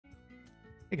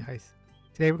Hey guys,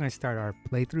 today we're going to start our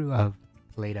playthrough of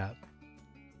Played Up.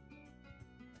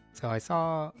 So I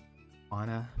saw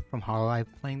Anna from Hololive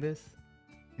playing this,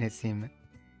 and it seemed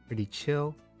pretty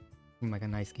chill, seemed like a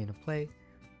nice game to play.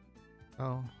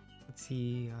 So let's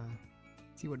see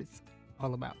what it's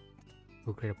all about.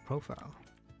 We'll create a profile.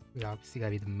 We obviously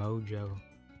gotta be the Mojo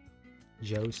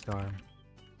Star.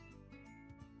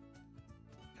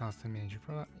 Also manage your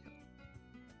profile. Yep.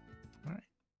 All right.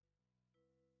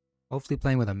 Hopefully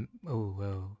playing with a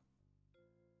whoa.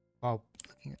 While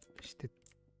looking at the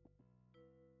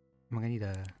am I gonna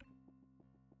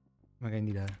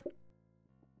need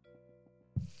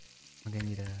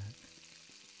a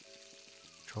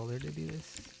controller to do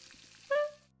this?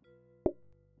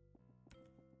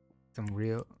 Some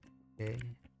real okay.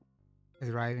 Has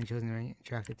arrived and chosen the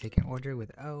interactive take an order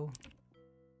with O.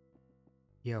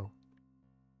 Yo,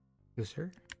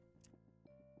 sir?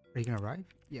 Are you gonna arrive?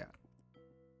 Yeah.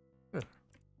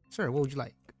 Sir, what would you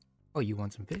like? Oh, you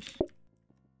want some fish?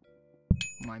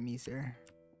 Don't mind me, sir.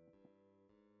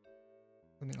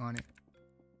 Something on it.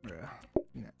 Bruh.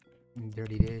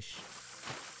 Dirty dish.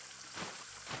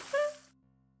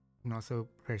 You can also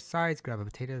prepare sides, grab a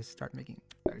potato, start making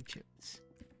batter chips.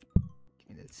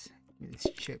 Give me this. Give me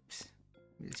these chips.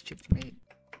 Give me this chips made.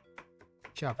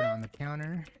 Chop it on the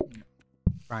counter.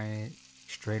 Frying it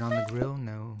straight on the grill.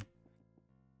 No.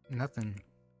 Nothing.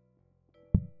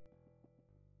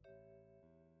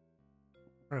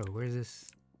 Bro, where's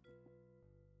this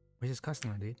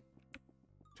customer, dude?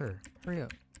 Sir, hurry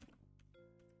up.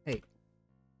 Hey.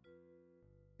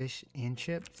 Fish and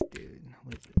chips? Dude,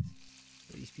 what is this?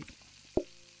 What are these people?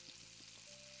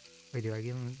 Wait, do I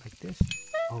give them like this?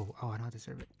 Oh, I don't have to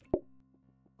serve it.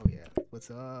 Oh yeah, what's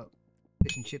up?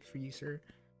 Fish and chips for you, sir.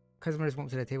 Customers went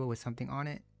to the table with something on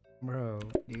it. Bro,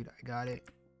 dude, I got it.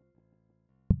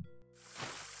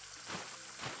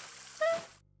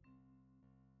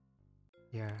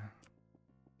 Yeah.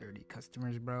 Dirty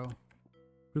customers, bro.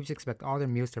 Groups expect all their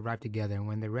meals to arrive together, and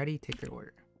when they're ready, take their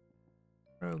order.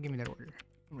 Bro, give me that order.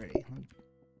 I'm ready.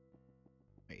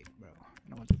 Wait, bro. I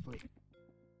don't want this plate.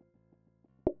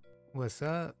 What's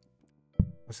up?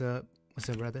 What's up? What's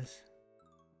up, brothers?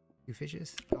 You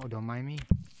fishes? Oh, don't mind me.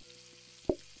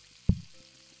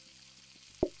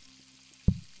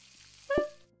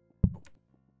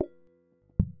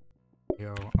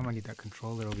 Yo, I'm gonna need that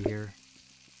controller over here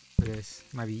for this.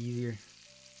 Might be easier.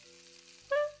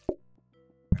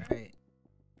 Alright.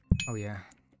 Oh yeah.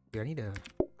 Dude, I need to...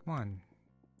 Come on,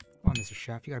 Mr.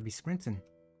 Chef. You gotta be sprinting.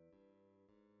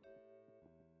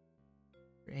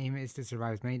 Your aim is to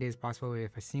survive as many days as possible.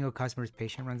 If a single customer's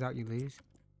patient runs out, you lose.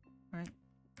 Alright.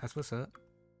 That's what's up.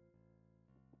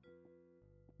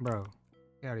 Bro,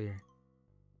 get out of here.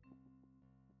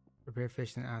 Prepare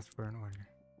fish and ask for an order.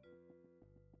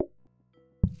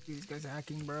 Dude, these guys are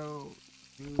hacking, bro.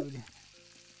 Dude.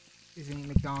 This ain't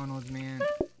McDonald's, man.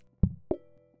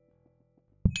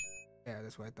 Yeah,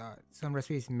 that's what I thought. Some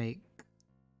recipes make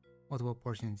multiple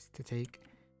portions to take.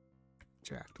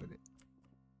 Interact with it.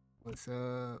 What's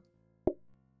up?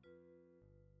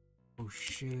 Oh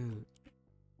shoot.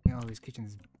 You know, this kitchen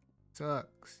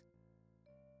sucks.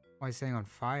 Why is it saying on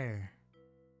fire?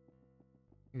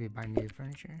 Maybe buy new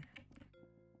furniture?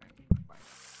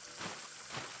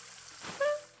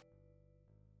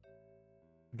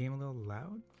 Game a little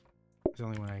loud? It's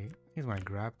only when I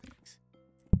grab things.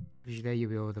 Each day you'll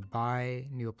be able to buy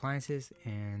new appliances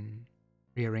and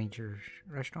rearrange your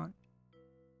restaurant.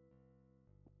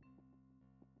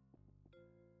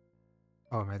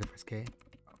 Oh, I'm ready to press K.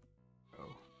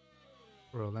 Oh.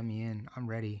 Bro, let me in. I'm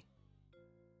ready.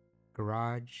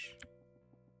 Garage.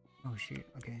 Oh shoot.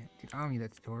 Okay. Dude, I don't need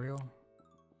that tutorial.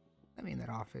 Let me in that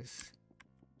office.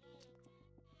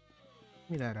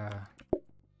 Give me that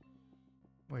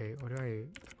wait, what do I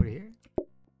put it here?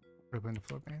 Put it on the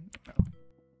floor plan? No.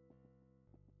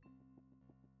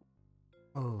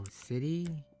 Oh, city?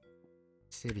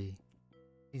 City.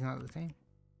 He's not the same?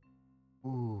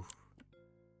 Ooh.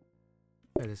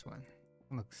 Try this one.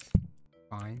 Looks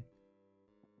fine.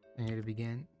 And here to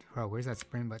begin. Bro, where's that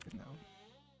sprint button though?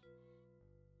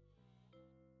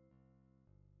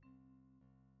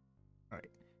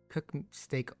 Alright. Cook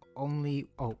steak only.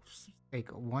 Oh, steak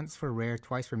once for rare,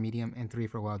 twice for medium, and 3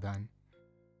 for well done.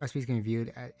 Recipes can be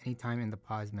viewed at any time in the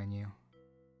pause menu.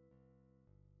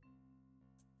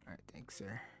 Alright, thanks,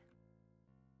 sir.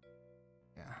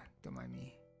 Yeah, don't mind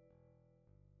me.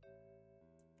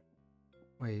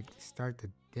 Wait, start the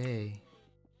day.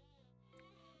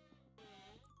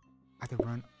 I have to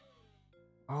run.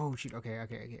 Oh, shoot. Okay. I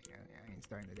ain't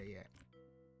starting the day yet.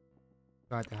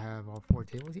 So I have to have all 4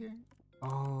 tables here?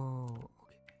 Oh,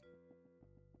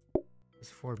 okay. Is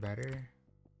 4 better?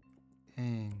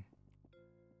 Dang.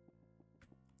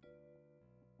 I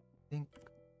think.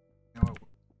 No.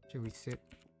 Should we sit?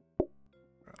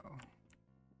 Bro.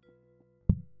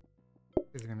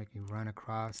 This is gonna make me run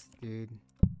across, dude.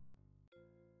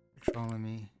 You're trolling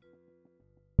me.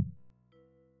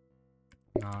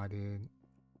 Nah, dude.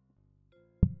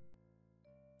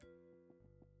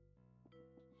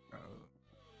 Bro.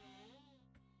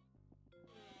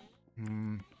 I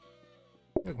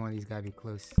feel like one of these gotta be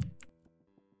close.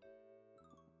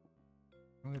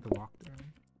 We have to walk through.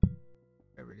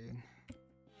 Whatever, dude.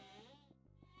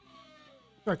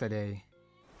 Start the day.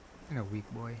 In a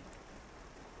weak boy.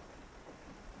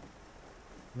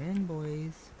 Come in,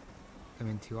 boys. Come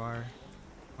into our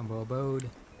humble abode.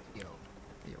 Yo,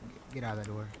 get out of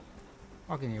that door.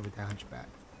 Walk in here with that hunchback.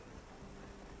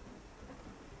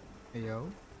 Hey,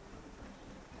 yo.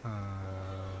 I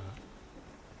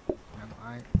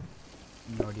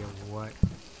have no idea what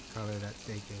color that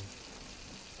steak is.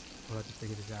 We'll have to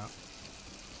figure this out.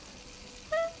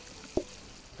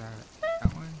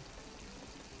 That one?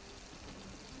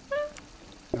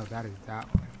 No, that is that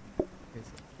one. Okay,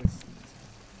 so this.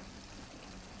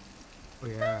 Oh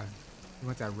yeah, he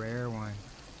wants that rare one.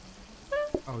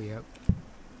 Oh yep.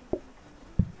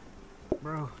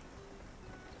 Bro,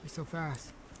 you're so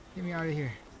fast. Get me out of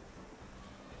here.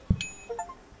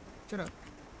 Shut up.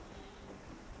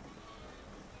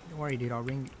 Don't worry, dude. I'll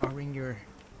ring your.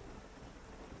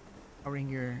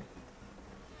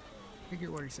 Take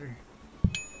your order, sir.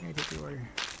 Can I take your order?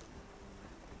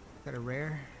 Is that a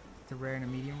rare? It's a rare and a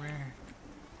medium rare.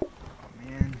 Oh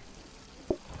man.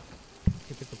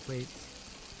 Pick up the plates.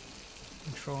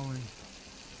 Controlling.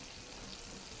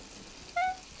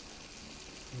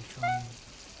 There's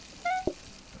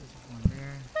one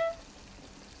there.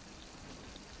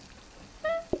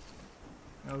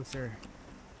 No, sir.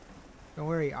 Don't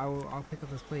worry. I'll pick up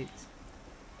those plates.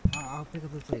 I'll pick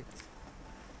up the plates.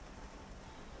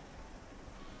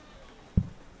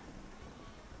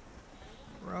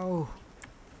 Bro,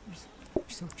 you're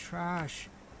so trash.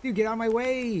 Dude, get out of my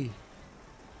way.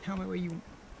 Get out of my way, you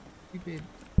stupid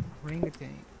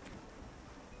orangutan.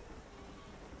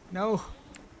 No.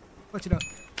 Clutch it up.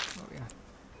 Oh, yeah.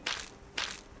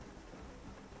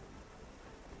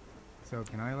 So,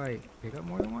 can I, like, pick up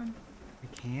more than one? I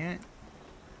can't?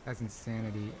 That's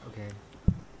insanity. Okay.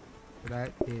 So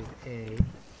that is a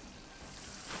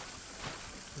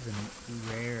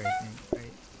rare, I think,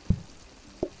 right?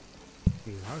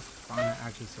 Dude, how is fauna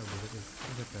actually so good at this?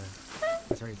 Look at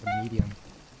the... Sorry, it's a medium.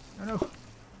 Oh no!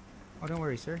 Oh, don't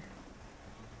worry, sir.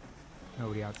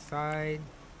 Nobody outside.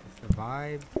 That's the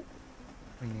vibe.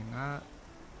 Cleaning up.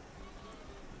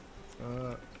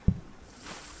 What's up?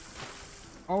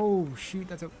 Oh, shoot,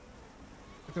 that's a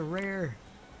rare.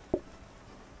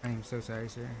 I am so sorry,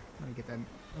 sir. Let me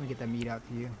get that meat out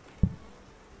to you.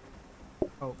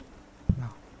 Oh, no.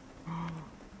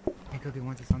 My cookie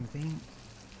wants us on the thing.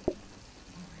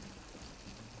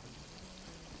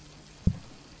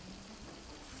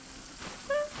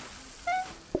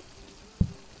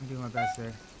 I'm doing my best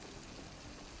there.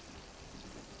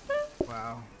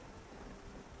 Wow.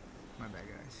 My bad,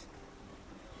 guys.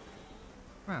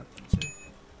 Wow, sir.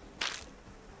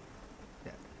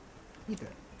 Yeah. Eat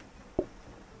that.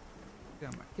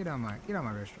 Get on my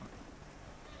restaurant.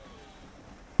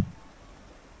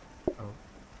 Oh,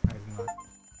 that is not.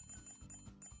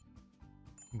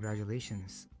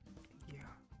 Congratulations. Yeah.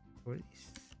 What are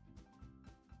these?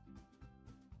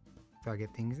 Do I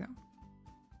get things now?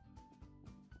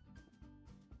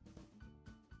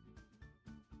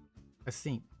 A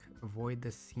sink. Avoid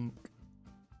the sink.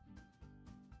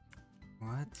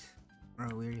 What?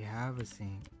 Bro, we already have a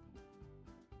sink.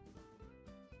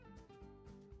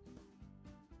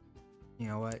 You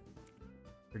know what?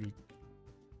 Pretty.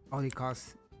 Oh, they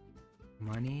cost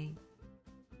money.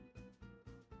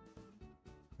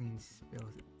 Clean spills.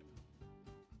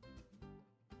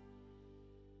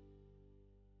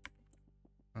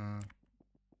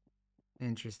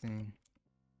 Interesting.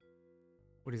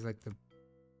 What is like the?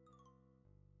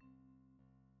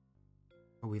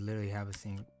 Oh, we literally have a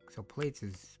sink. So plates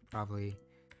is probably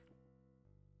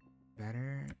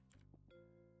better.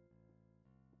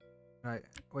 Right.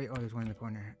 Wait. Oh, there's one in the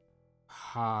corner.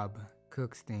 Hob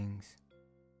cooks things.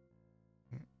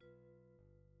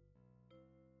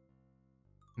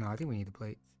 No, I think we need the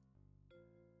plates.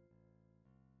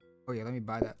 Oh yeah, let me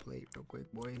buy that plate real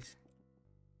quick, boys.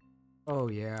 Oh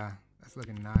yeah, that's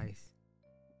looking nice.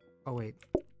 Oh wait,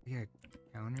 we got a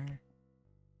counter.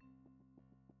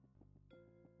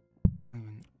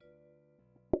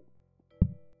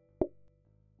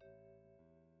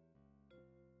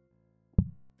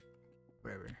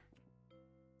 Whatever.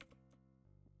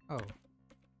 Oh.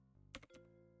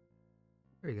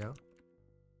 There we go.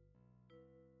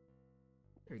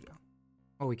 There we go.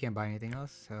 Oh, we can't buy anything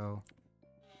else, so...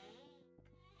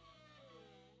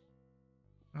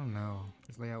 I don't know.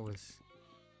 This layout was...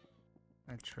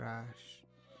 trash.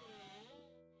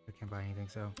 I can't buy anything,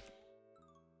 so...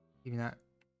 Give me that.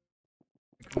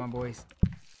 Come on, boys.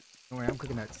 Don't worry, I'm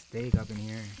cooking that steak up in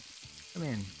here. Come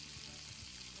in.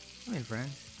 Come in,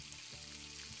 friends.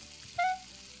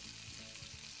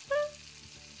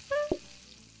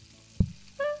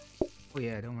 Oh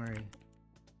yeah, don't worry.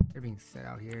 They're being set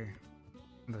out here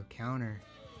on the counter.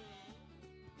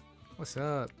 What's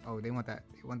up? Oh, they want that.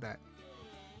 They want that.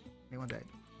 They want that.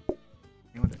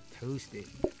 They want that toasted.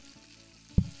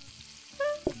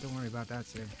 Don't worry about that,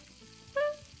 sir.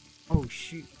 Oh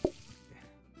shoot.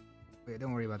 Wait,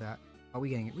 don't worry about that. Oh, we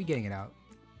getting it out.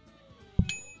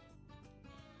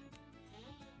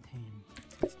 Damn,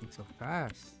 this thing's so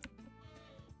fast.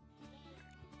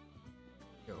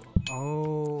 Yo.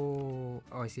 Oh,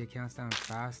 I see it counts down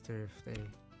faster if they.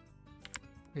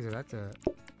 Okay, so that's a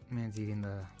man's eating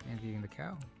the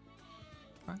cow.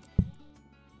 Fine,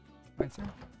 fine, sir.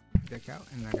 Eat that cow,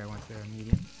 and that guy wants the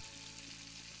medium.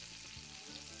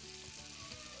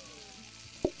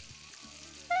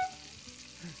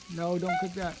 No, don't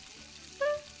cook that.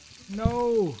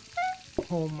 No.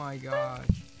 Oh my gosh.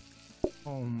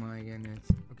 Oh my goodness.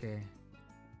 Okay.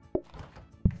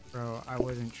 Bro, I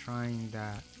wasn't trying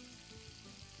that.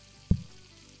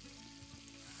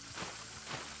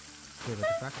 Okay, but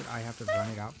the fact that I have to run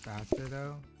it out faster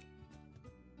though.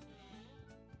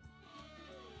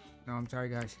 No, I'm sorry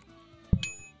guys.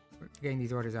 We're getting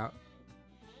these orders out.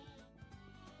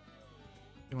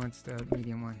 He wants the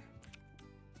medium one.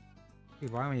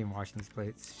 Dude, why am I even washing these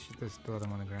plates? Should just throw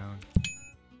them on the ground.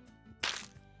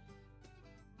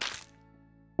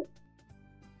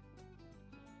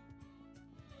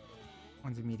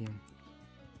 One's a medium.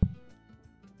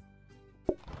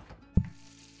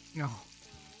 No.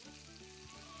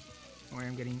 Don't worry,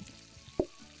 I'm getting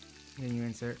you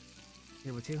insert.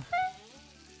 Able to.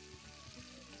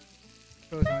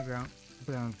 Throw it on the ground.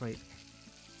 Put it on the plate.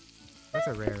 That's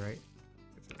a rare, right?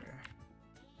 That's a rare.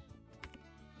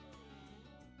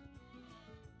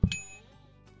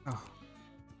 Oh.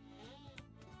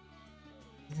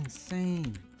 This is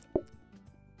insane.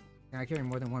 Can I carry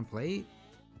more than one plate?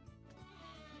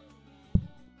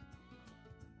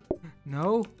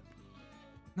 No.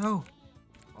 No.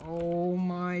 Oh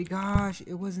my gosh.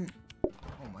 It wasn't.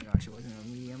 Oh my gosh. It wasn't a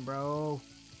medium, bro.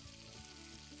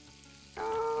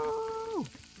 No.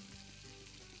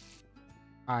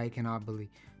 I cannot believe.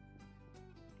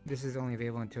 This is only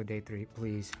available until day 3.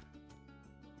 Please.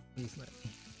 Please let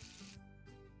me.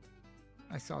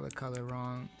 I saw the color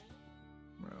wrong.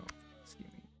 Bro. Excuse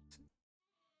me.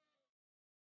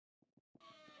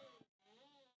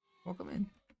 Welcome in.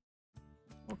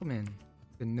 Welcome in.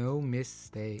 The no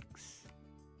mistakes.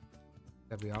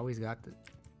 That we always got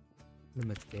the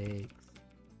mistakes.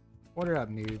 Order up,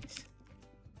 noobs.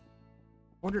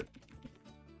 Order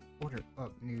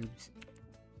up, noobs.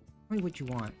 Tell me what you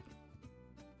want.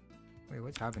 Wait,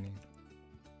 what's happening?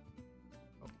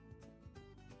 Oh.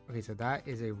 Okay, so that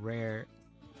is a rare.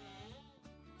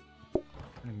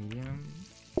 And a medium.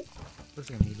 Looks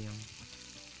like a medium.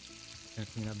 Gonna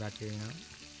clean up back here, you know.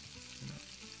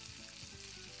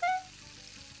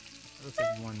 Looks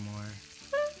like one more.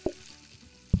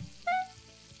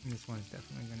 And this one's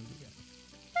definitely gonna be good.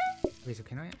 Wait, so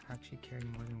can I actually carry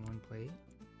more than one plate?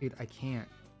 Dude, I can't.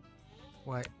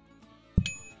 What?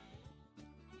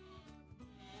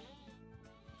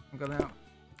 I'm coming out.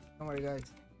 Don't worry,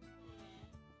 guys.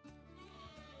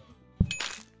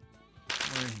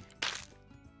 Don't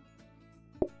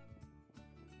worry.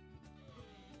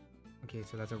 Okay,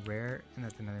 so that's a rare, and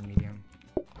that's another medium.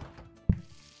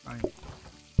 Fine.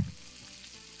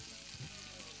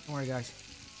 Don't worry, guys.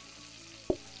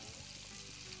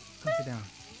 Come sit down.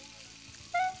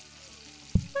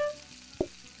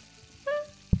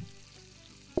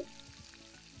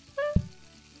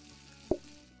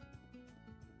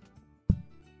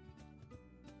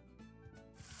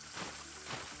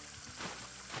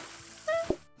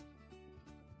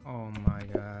 Oh my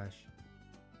gosh.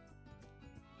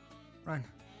 Run.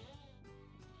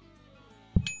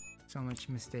 So much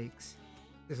mistakes.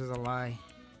 This is a lie.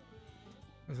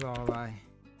 This is all a lie.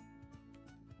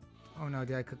 Oh no,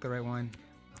 did I cook the right one?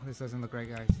 Oh, this doesn't look right,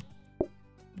 guys.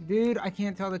 Dude, I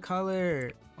can't tell the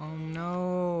color. Oh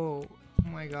no. Oh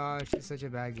my gosh, it's such a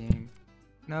bad game.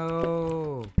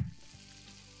 No.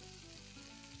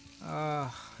 I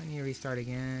need to restart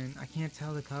again. I can't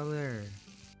tell the color.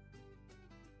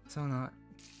 So not.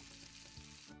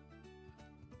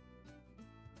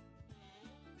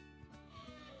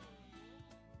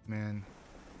 man.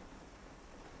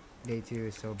 Day 2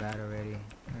 is so bad already.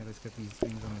 Alright, let's get these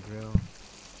things on the drill.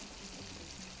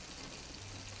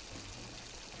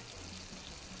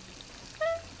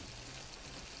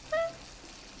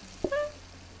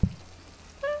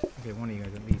 Okay, one of you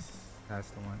guys at least has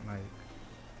the one, like...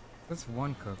 That's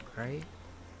one cook, right?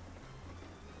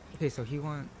 Okay, so he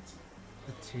wants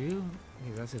the 2?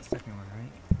 Okay, that's the second one,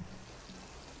 right?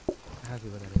 That has to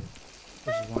be what that is.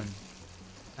 This is 1.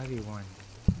 That'd be 1.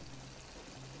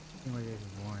 Anyway, there's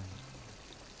 1.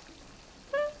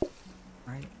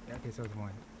 Right? Yeah, okay, so it's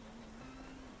 1.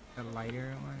 The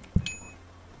lighter one.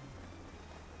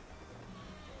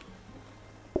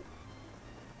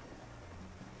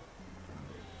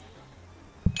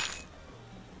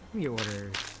 We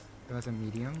orders. So that's a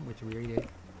medium, which we already did.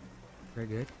 Very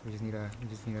good. We just need a get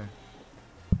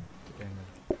that in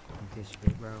the dish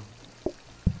bit, bro.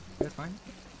 That's fine.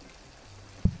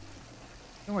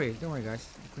 Don't worry, guys.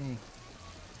 Clean.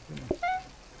 Yeah.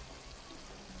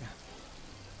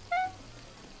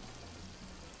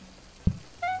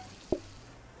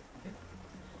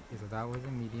 Okay, so that was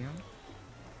a medium.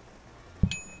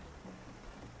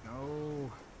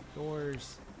 No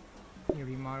doors. I need to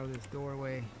remodel this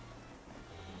doorway.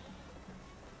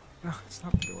 No, it's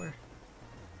not the door.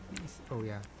 Please. Oh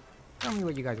yeah. Tell me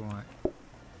what you guys want.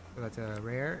 So that's a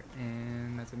rare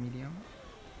and that's a medium.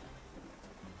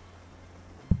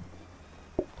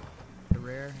 The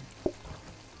rare.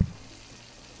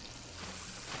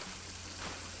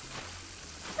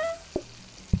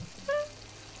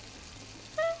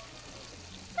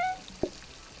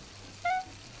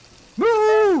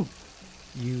 Move!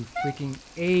 You freaking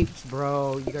apes,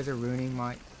 bro. You guys are ruining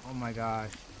my... Oh my gosh.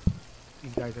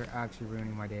 These guys are actually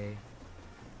ruining my day.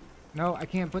 No, I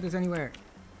can't put this anywhere.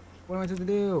 What am I supposed to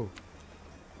do?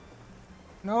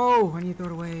 No, I need to throw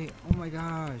it away. Oh my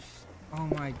gosh. Oh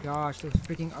my gosh, those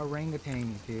freaking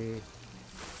orangutans, dude.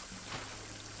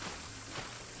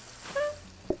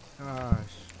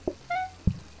 Gosh.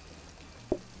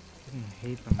 I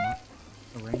hate the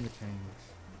orangutans.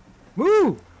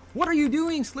 Move! What are you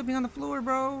doing? Slipping on the floor,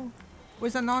 bro?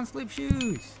 Where's that non-slip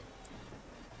shoes?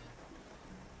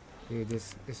 Dude,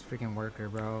 this freaking worker,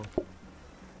 bro.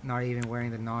 Not even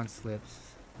wearing the non-slips.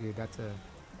 Dude, that's a...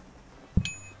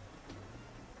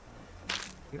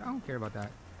 Dude, I don't care about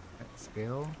that. That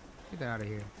skill. Get that out of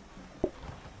here.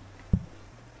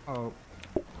 Oh.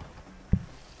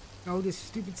 No, this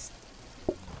stupid...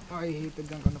 Oh, I hate the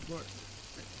gunk on the floor.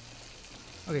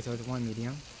 Okay, so it's 1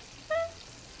 medium.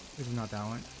 This is not that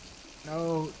one.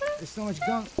 No, there's so much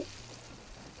gunk.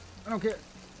 I don't care.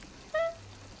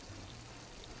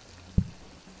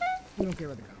 You don't care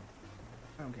about the gunk.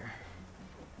 I don't care.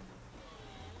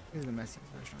 This is the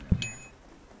messiest restaurant ever.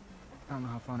 I don't know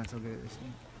how Fauna's so good at this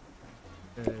thing.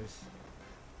 Because,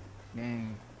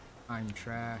 dang, I'm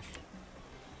trash.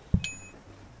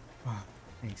 Oh,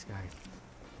 thanks, guys.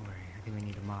 Don't worry, I think we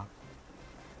need a mop.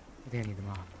 I think I need the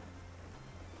mop.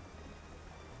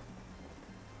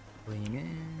 Clean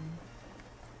in.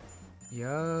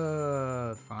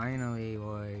 Yo, finally,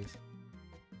 boys.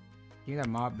 Give me that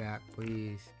mop back,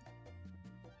 please.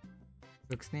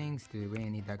 Cooks things? Dude, we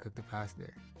ain't need that cook to pass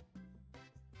there.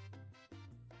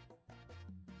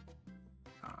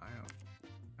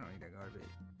 I don't need that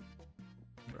garbage.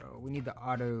 Bro, we need the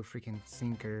auto freaking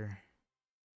sinker.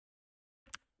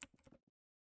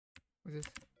 What's this?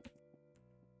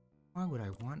 Why would I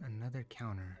want another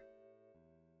counter?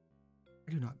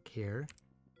 I do not care.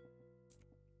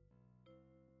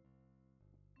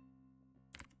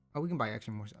 Oh, we can buy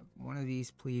extra more stuff. One of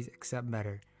these, please. Accept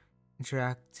better.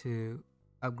 Interact to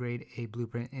upgrade a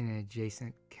blueprint in an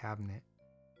adjacent cabinet.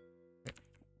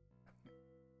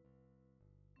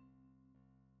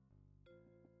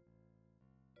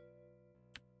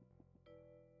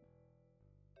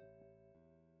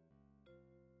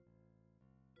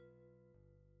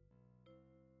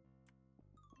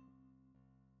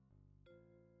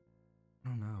 I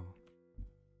don't know.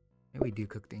 Maybe we do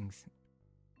cook things.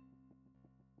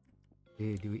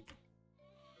 Dude, do we...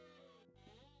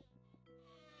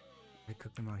 I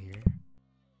cook them out here.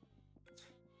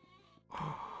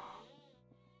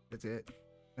 That's it.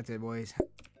 That's it, boys.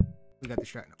 We got the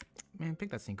strat. No. Man, pick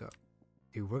that sink up.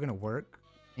 Dude, we're gonna work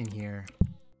in here.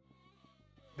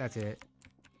 That's it.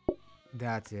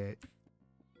 That's it.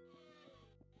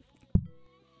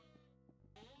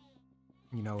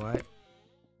 You know what?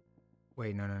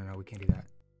 Wait, no, we can't do that.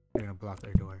 They're gonna block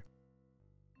their door.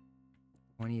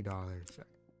 $20.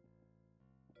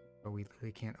 But we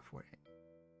literally can't afford it.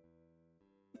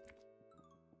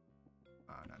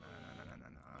 Oh, no.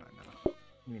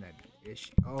 Give me that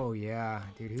dish. Oh, yeah.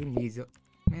 Dude, who needs it?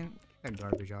 Man, get that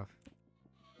garbage off.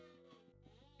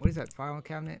 is that file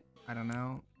cabinet? I don't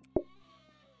know.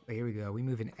 But here we go. We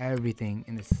moving everything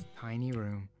in this tiny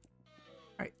room.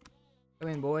 Alright. Come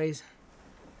in, boys.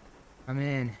 Come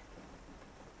in.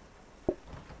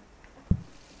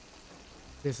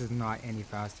 This is not any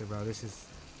faster, bro. This is...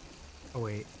 Oh,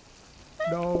 wait.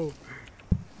 No!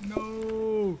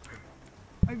 No!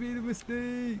 I made a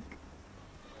mistake!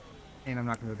 And I'm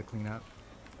not gonna be able to clean up.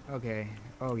 Okay.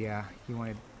 Oh, yeah. He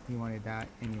wanted that,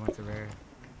 and he wants a rare.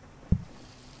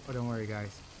 Oh, don't worry,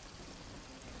 guys.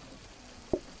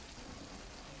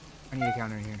 I need a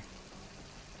counter in here.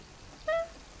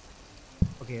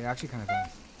 Okay, it actually kind of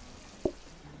does.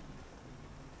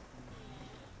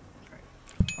 Alright.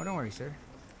 Oh, don't worry, sir.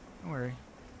 Don't worry.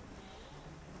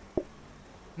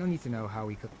 No need to know how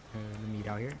we cook the meat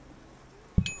out here.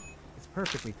 It's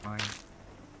perfectly fine.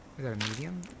 Is that a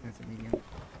medium? That's a medium.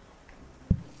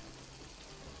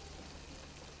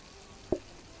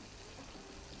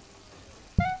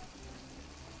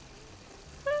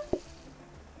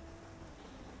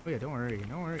 Oh yeah, don't worry,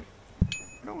 don't worry.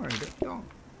 Don't worry, don't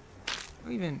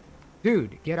even...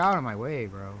 Dude, get out of my way,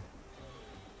 bro.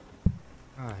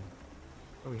 God.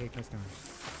 Oh, we hate customers.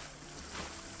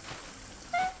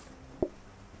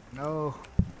 No.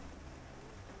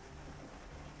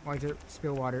 Why did it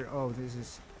spill water? Oh, this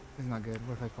is not good.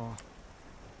 What if I fall?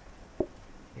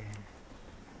 Yeah.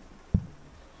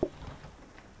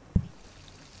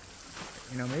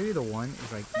 You know, maybe the one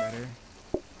is like better.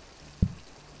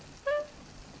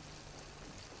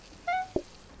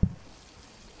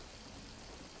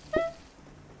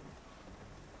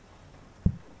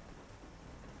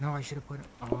 No, I should have put it.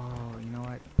 Oh, you know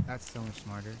what? That's so much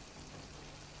smarter.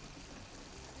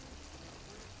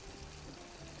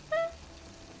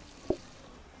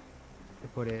 To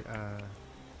put it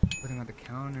on the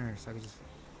counter so I could just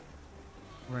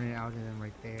run it out of them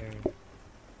right there.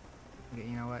 Okay,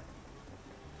 you know what?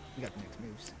 We got the next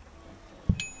moves.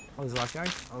 Oh, there's a lot,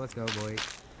 guys? Oh, let's go, boys.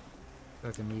 So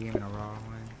it's a medium and a raw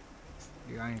one.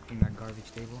 Dude, I didn't clean that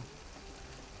garbage table.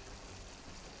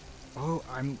 Oh,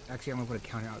 I'm gonna put a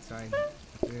counter outside.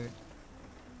 That's it.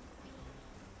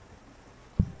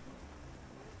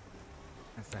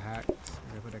 That's the hack. I'm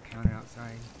gonna put a counter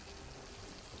outside.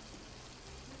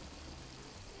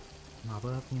 Mob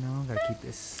up, you know, gotta keep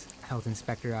this health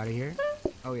inspector out of here.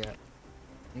 Oh yeah.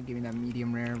 You give me that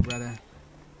medium rare, brother.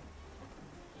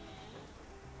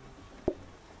 Come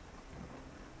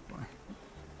on.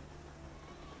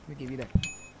 Let me give you that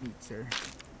meat, sir.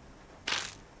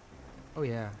 Oh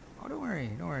yeah. Oh, don't worry,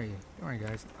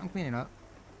 guys. I'm cleaning up.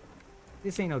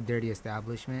 This ain't no dirty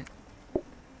establishment.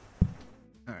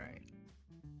 Alright.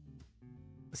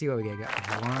 Let's see what we get.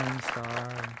 Got 1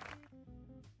 star.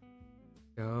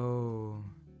 Go.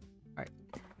 Alright.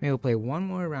 Maybe we'll play one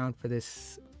more round for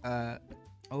this.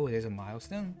 Oh, there's a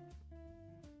milestone.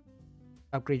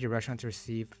 Upgrade your restaurant to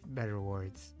receive better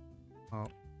rewards. Oh,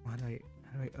 how do I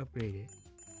upgrade it?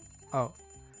 Oh.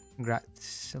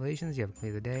 Congratulations, you have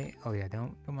played the day. Oh yeah,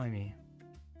 don't mind me.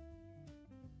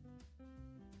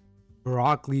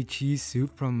 Broccoli cheese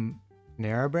soup from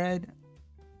Panera Bread.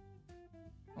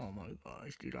 Oh my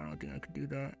gosh, dude, I don't think I could do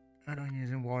that. Add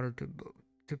onions and water to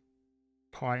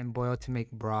pot and boil to make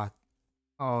broth.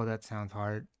 Oh, that sounds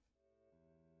hard.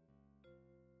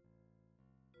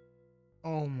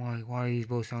 Oh my, why do these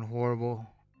both sound horrible?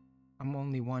 I'm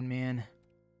only one man.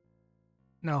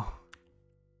 No.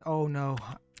 Oh no.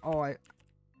 Oh,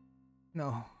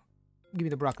 no. Give me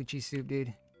the broccoli cheese soup,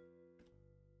 dude.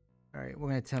 Alright, we're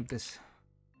gonna attempt this.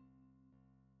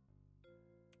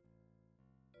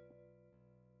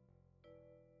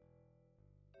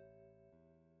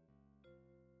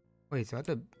 Wait, so that's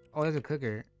a... Oh, that's a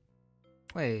cooker.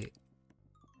 Wait.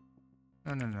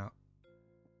 No.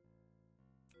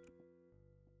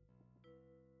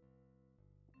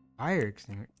 Fire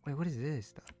extinguisher. Wait, what is this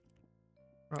stuff?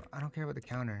 Bro, I don't care about the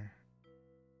counter.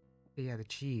 Yeah, the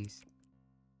cheese.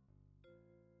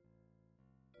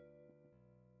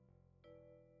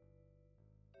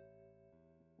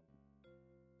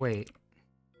 Wait.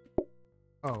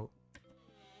 Oh.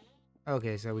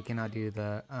 Okay, so we cannot do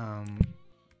the,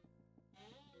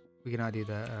 we cannot do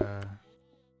the,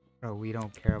 bro, we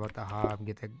don't care about the hob.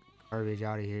 Get the garbage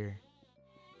out of here.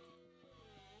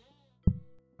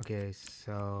 Okay,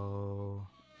 so...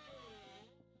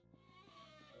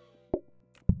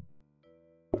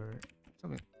 Or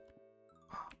something.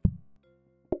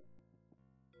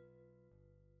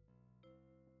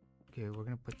 Okay, we're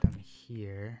gonna put them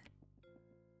here.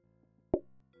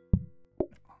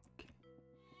 Okay.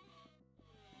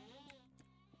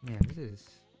 Man, this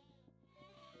is...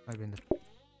 I've been the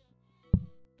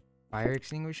fire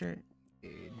extinguisher?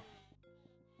 Dude.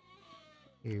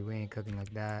 Dude, we ain't cooking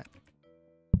like that.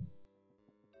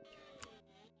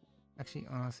 Actually,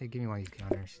 honestly, give me one of these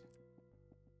counters.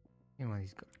 Give me one of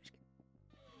these counters.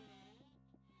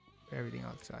 Put everything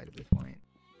outside at this point.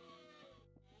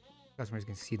 Customers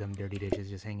can see them dirty dishes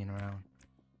just hanging around.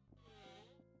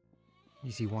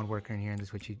 You see one worker in here, and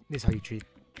this is how you treat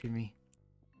me.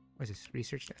 What is this?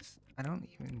 Research desk? I don't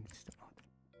even still know.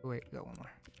 Oh, wait, we got one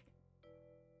more.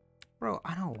 Bro,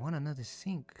 I don't want another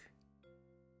sink.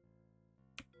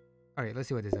 Alright, let's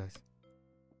see what this does.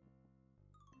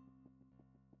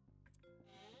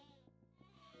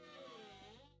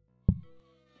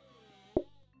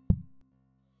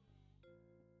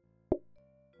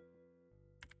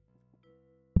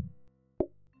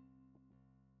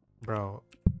 Bro,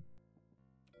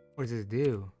 what does this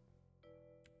do?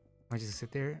 Am I just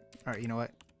sit there? Alright, you know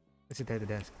what? Let's sit there at the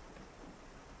desk.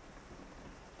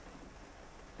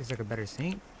 It's like a better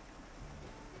sink?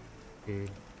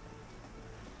 Dude.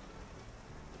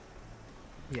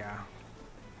 Yeah.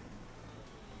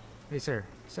 Hey, sir.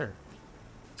 Sir,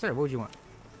 what would you want?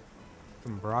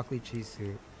 Some broccoli cheese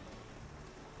soup.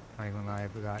 Not even gonna lie, I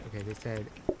forgot. Okay, it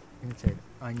said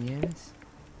onions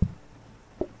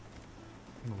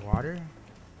and water.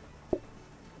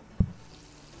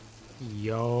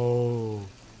 Yo.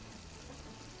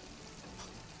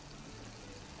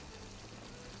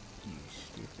 You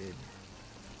stupid.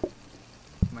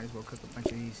 Might as well cook a bunch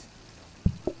of these.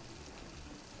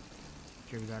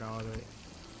 Sure, we got all of it.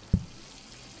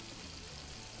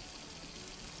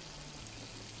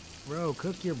 Bro,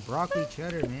 cook your broccoli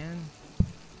cheddar, man.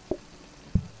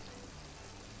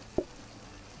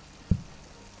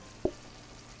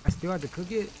 I still have to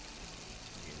cook it?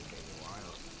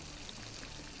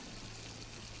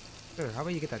 Sir, how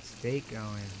about you get that steak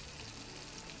going?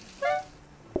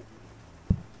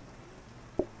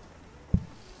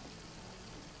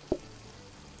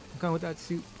 I'm coming with that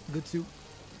soup. Good soup.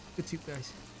 Good soup,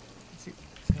 guys. Good soup.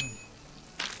 It's coming.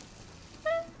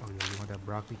 Oh, yeah, you want that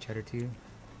broccoli cheddar too?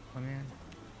 Oh, man.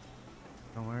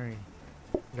 Don't worry.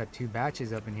 We got 2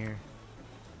 batches up in here.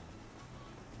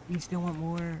 You still want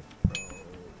more? Bro,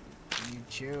 you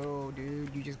chill,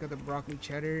 dude. You just got the broccoli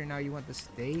cheddar and now you want the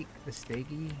steak? The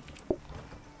steaky?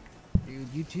 Dude,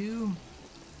 you too?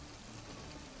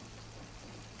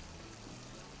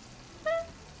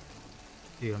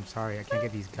 Dude, I'm sorry. I can't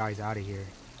get these guys out of here.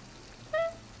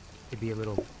 It'd be a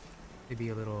little...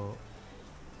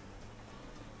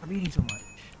 I'm eating so much.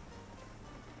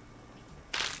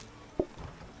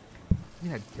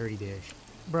 Look at that dirty dish.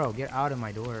 Bro, get out of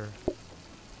my door.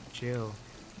 Chill.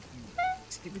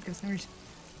 Stupid customers.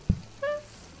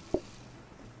 What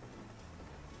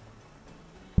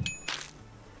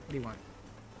do you want?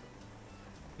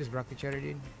 Just broccoli cheddar,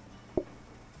 dude?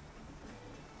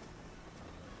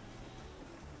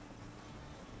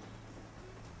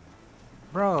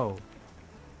 Bro!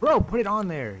 Bro, put it on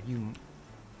there! You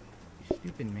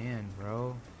stupid man,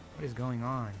 bro. What is going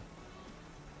on?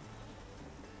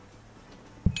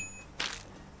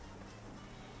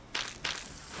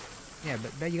 Yeah,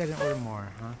 but bet you guys didn't order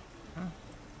more, huh? Huh?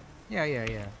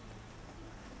 Yeah.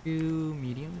 2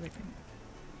 mediums, I think.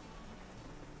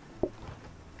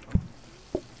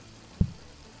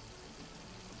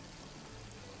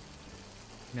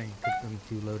 Now you cook them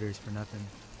 2 loaders for nothing.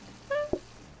 Okay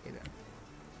then.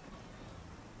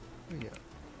 Here we go.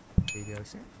 There you go,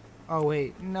 sir. Oh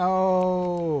wait,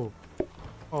 no!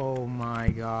 Oh my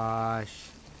gosh.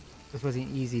 This wasn't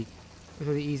easy. This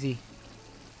wasn't easy.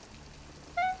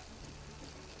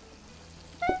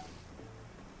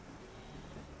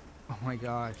 Oh my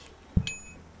gosh.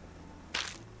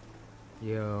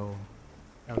 Yo.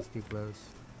 That was too close.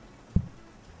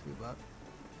 Too close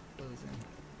in.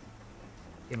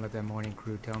 Can't let that morning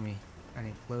crew tell me I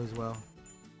didn't close well.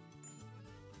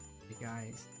 Hey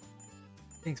guys.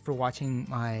 Thanks for watching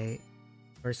my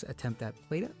first attempt at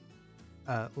PlateUp.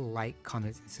 Like,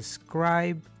 comment, and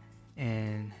subscribe.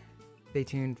 And stay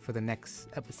tuned for the next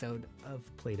episode of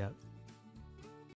PlateUp.